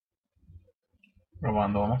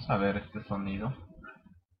Probando, vamos a ver este sonido.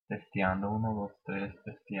 Testeando, 1, 2, 3,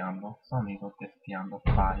 testeando, sonido, testeando,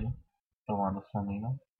 fallo, probando sonido.